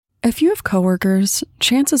If you have coworkers,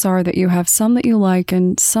 chances are that you have some that you like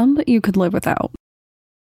and some that you could live without.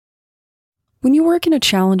 When you work in a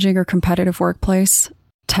challenging or competitive workplace,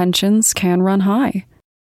 tensions can run high.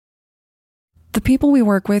 The people we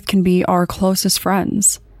work with can be our closest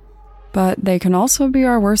friends, but they can also be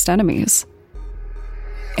our worst enemies.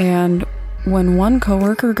 And when one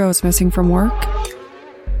coworker goes missing from work,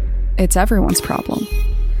 it's everyone's problem.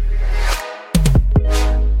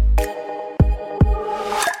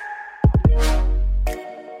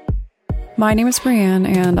 My name is Brianne,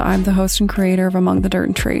 and I'm the host and creator of Among the Dirt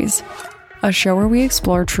and Trees, a show where we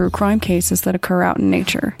explore true crime cases that occur out in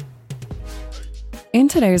nature. In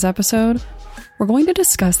today's episode, we're going to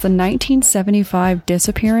discuss the 1975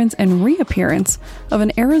 disappearance and reappearance of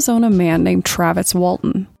an Arizona man named Travis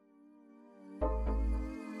Walton.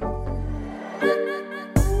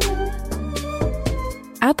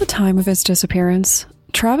 At the time of his disappearance,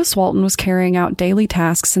 Travis Walton was carrying out daily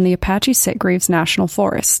tasks in the Apache Sitgreaves National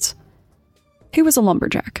Forests. He was a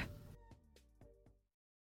lumberjack.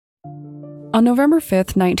 On November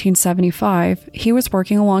 5th, 1975, he was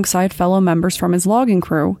working alongside fellow members from his logging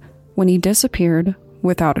crew when he disappeared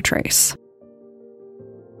without a trace.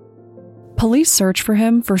 Police searched for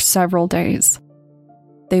him for several days.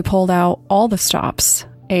 They pulled out all the stops,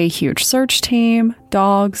 a huge search team,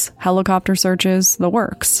 dogs, helicopter searches, the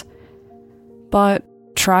works. But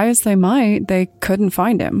try as they might, they couldn't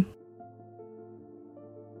find him.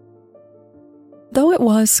 Though it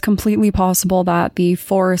was completely possible that the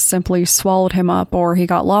forest simply swallowed him up or he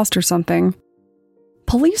got lost or something,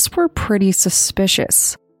 police were pretty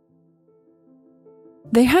suspicious.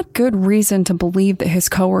 They had good reason to believe that his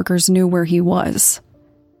coworkers knew where he was,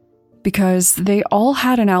 because they all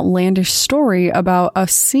had an outlandish story about a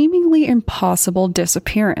seemingly impossible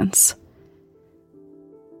disappearance.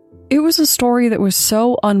 It was a story that was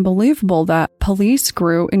so unbelievable that police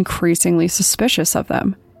grew increasingly suspicious of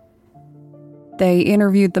them. They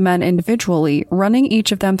interviewed the men individually, running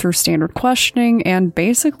each of them through standard questioning and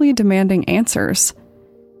basically demanding answers.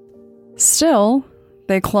 Still,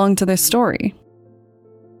 they clung to this story.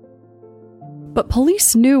 But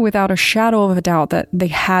police knew without a shadow of a doubt that they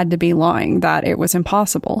had to be lying, that it was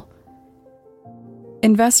impossible.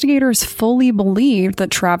 Investigators fully believed that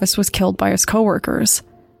Travis was killed by his coworkers.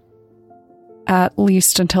 At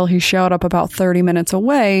least until he showed up about 30 minutes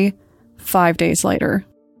away, 5 days later.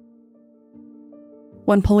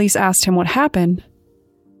 When police asked him what happened,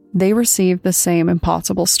 they received the same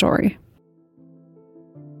impossible story.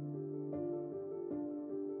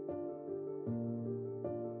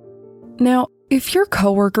 Now, if your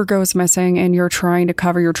coworker goes missing and you're trying to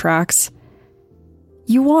cover your tracks,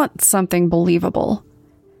 you want something believable.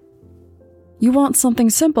 You want something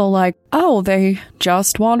simple like, oh, they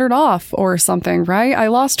just wandered off or something, right? I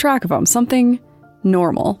lost track of them. Something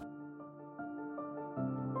normal.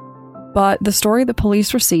 But the story the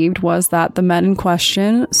police received was that the men in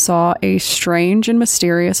question saw a strange and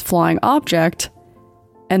mysterious flying object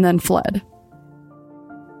and then fled.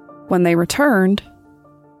 When they returned,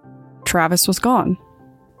 Travis was gone.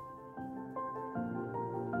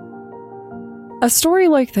 A story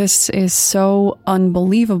like this is so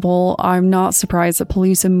unbelievable, I'm not surprised that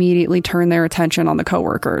police immediately turned their attention on the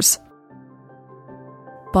coworkers.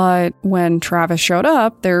 But when Travis showed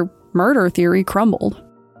up, their murder theory crumbled.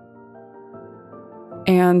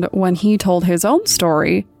 And when he told his own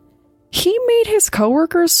story, he made his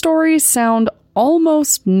coworkers' stories sound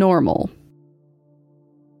almost normal.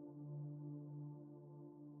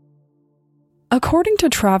 According to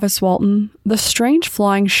Travis Walton, the strange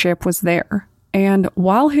flying ship was there, and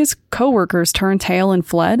while his coworkers turned tail and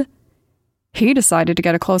fled, he decided to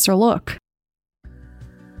get a closer look.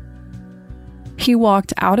 He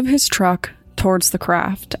walked out of his truck towards the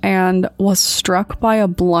craft and was struck by a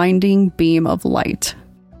blinding beam of light.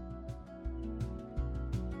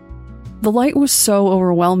 The light was so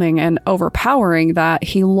overwhelming and overpowering that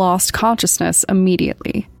he lost consciousness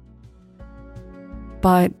immediately.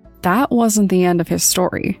 But that wasn't the end of his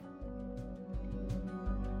story.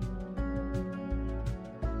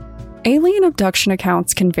 Alien abduction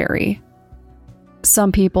accounts can vary.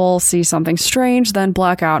 Some people see something strange, then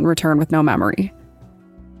black out and return with no memory.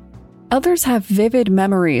 Others have vivid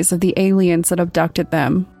memories of the aliens that abducted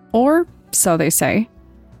them, or so they say.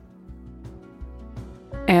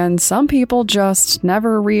 And some people just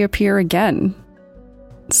never reappear again.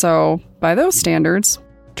 So, by those standards,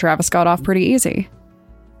 Travis got off pretty easy.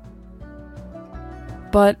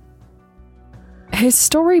 But his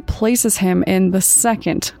story places him in the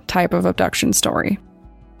second type of abduction story.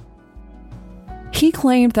 He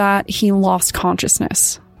claimed that he lost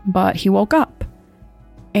consciousness, but he woke up.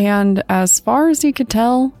 And as far as he could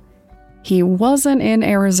tell, he wasn't in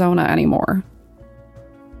Arizona anymore.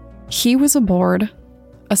 He was aboard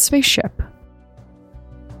a spaceship.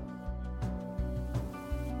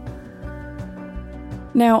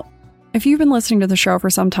 Now, if you've been listening to the show for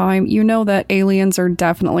some time, you know that aliens are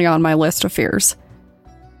definitely on my list of fears.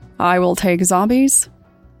 I will take zombies,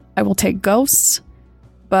 I will take ghosts,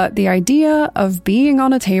 but the idea of being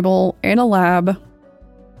on a table in a lab...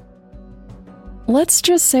 Let's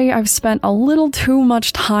just say I've spent a little too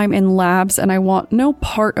much time in labs and I want no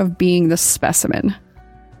part of being the specimen.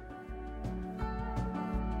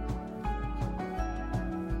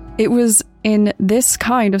 It was in this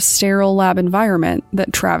kind of sterile lab environment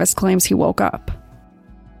that Travis claims he woke up.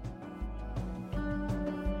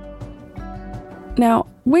 Now,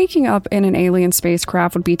 waking up in an alien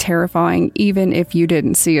spacecraft would be terrifying even if you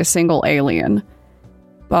didn't see a single alien.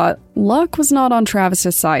 But luck was not on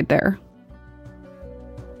Travis's side there.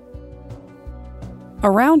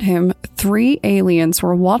 Around him, 3 aliens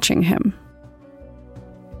were watching him.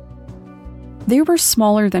 They were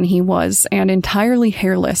smaller than he was and entirely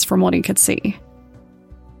hairless from what he could see.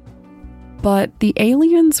 But the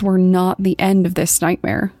aliens were not the end of this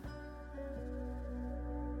nightmare.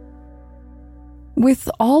 With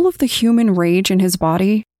all of the human rage in his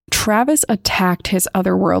body, Travis attacked his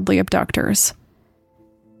otherworldly abductors.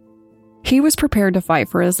 He was prepared to fight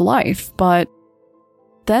for his life, but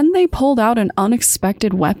then they pulled out an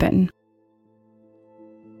unexpected weapon.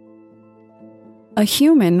 A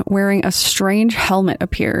human wearing a strange helmet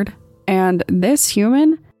appeared, and this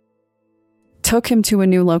human took him to a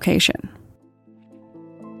new location.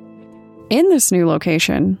 In this new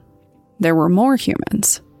location, there were more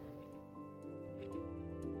humans.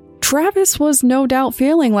 Travis was no doubt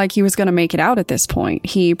feeling like he was going to make it out at this point.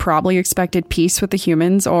 He probably expected peace with the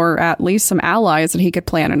humans, or at least some allies that he could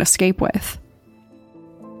plan an escape with.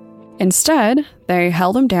 Instead, they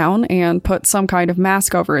held him down and put some kind of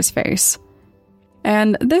mask over his face.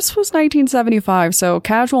 And this was 1975, so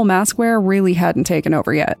casual mask wear really hadn't taken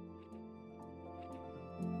over yet.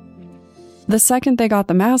 The second they got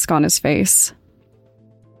the mask on his face,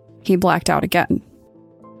 he blacked out again.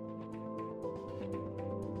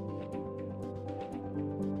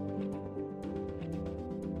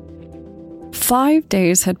 Five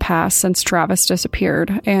days had passed since Travis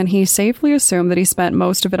disappeared, and he safely assumed that he spent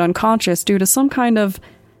most of it unconscious due to some kind of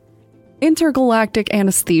intergalactic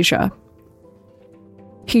anesthesia.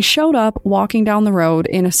 He showed up walking down the road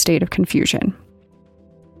in a state of confusion.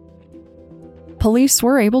 Police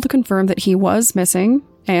were able to confirm that he was missing,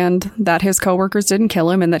 and that his coworkers didn't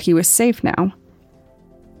kill him and that he was safe now.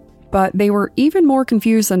 But they were even more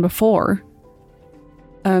confused than before,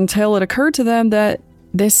 until it occurred to them that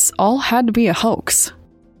this all had to be a hoax.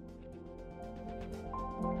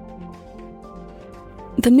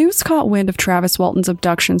 The news caught wind of Travis Walton's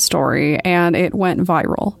abduction story, and it went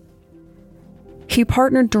viral. He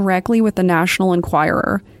partnered directly with the National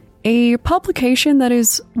Enquirer, a publication that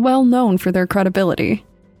is well known for their credibility.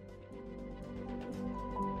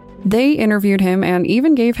 They interviewed him and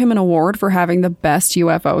even gave him an award for having the best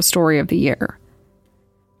UFO story of the year.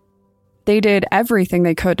 They did everything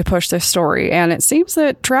they could to push this story, and it seems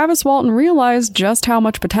that Travis Walton realized just how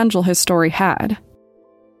much potential his story had.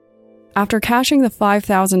 After cashing the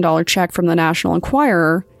 $5,000 check from the National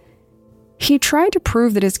Enquirer, he tried to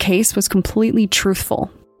prove that his case was completely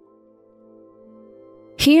truthful.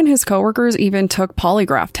 He and his coworkers even took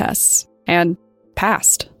polygraph tests, and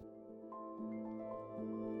passed.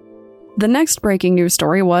 The next breaking news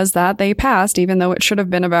story was that they passed, even though it should have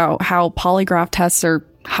been about how polygraph tests are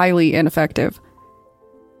highly ineffective.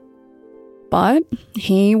 But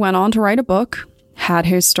he went on to write a book, had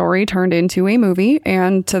his story turned into a movie,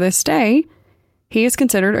 and to this day, he is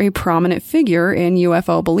considered a prominent figure in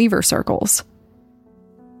UFO believer circles.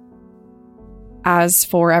 As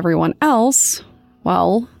for everyone else,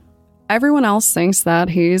 well, everyone else thinks that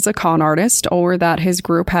he's a con artist or that his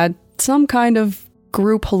group had some kind of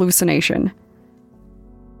group hallucination.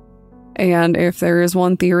 And if there is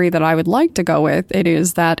one theory that I would like to go with, it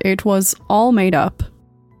is that it was all made up.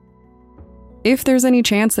 If there's any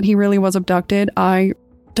chance that he really was abducted, I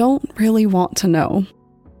don't really want to know.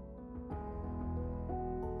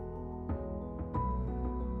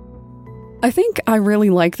 I think I really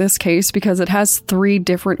like this case because it has 3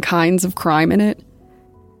 different kinds of crime in it.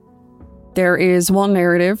 There is one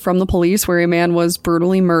narrative from the police where a man was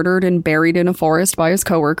brutally murdered and buried in a forest by his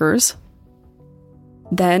coworkers.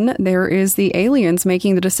 Then there is the aliens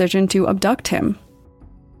making the decision to abduct him.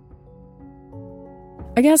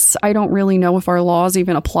 I guess I don't really know if our laws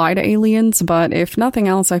even apply to aliens, but if nothing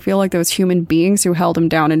else, I feel like those human beings who held him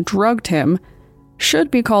down and drugged him should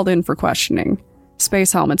be called in for questioning,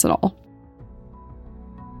 space helmets and all.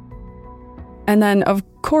 And then, of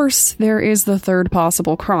course, there is the third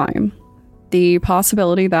possible crime. The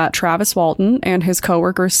possibility that Travis Walton and his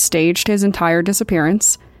coworkers staged his entire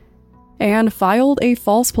disappearance and filed a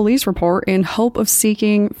false police report in hope of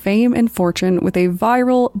seeking fame and fortune with a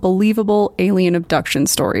viral, believable alien abduction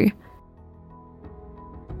story.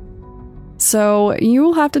 So, you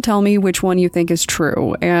will have to tell me which one you think is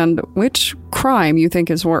true and which crime you think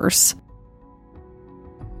is worse.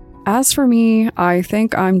 As for me, I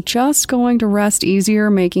think I'm just going to rest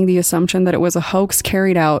easier making the assumption that it was a hoax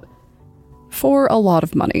carried out for a lot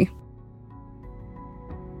of money.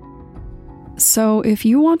 So if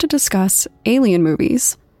you want to discuss alien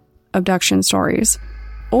movies, abduction stories,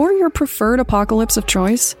 or your preferred apocalypse of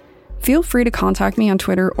choice, feel free to contact me on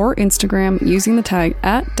Twitter or Instagram using the tag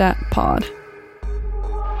 @DatPod.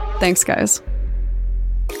 Thanks, guys.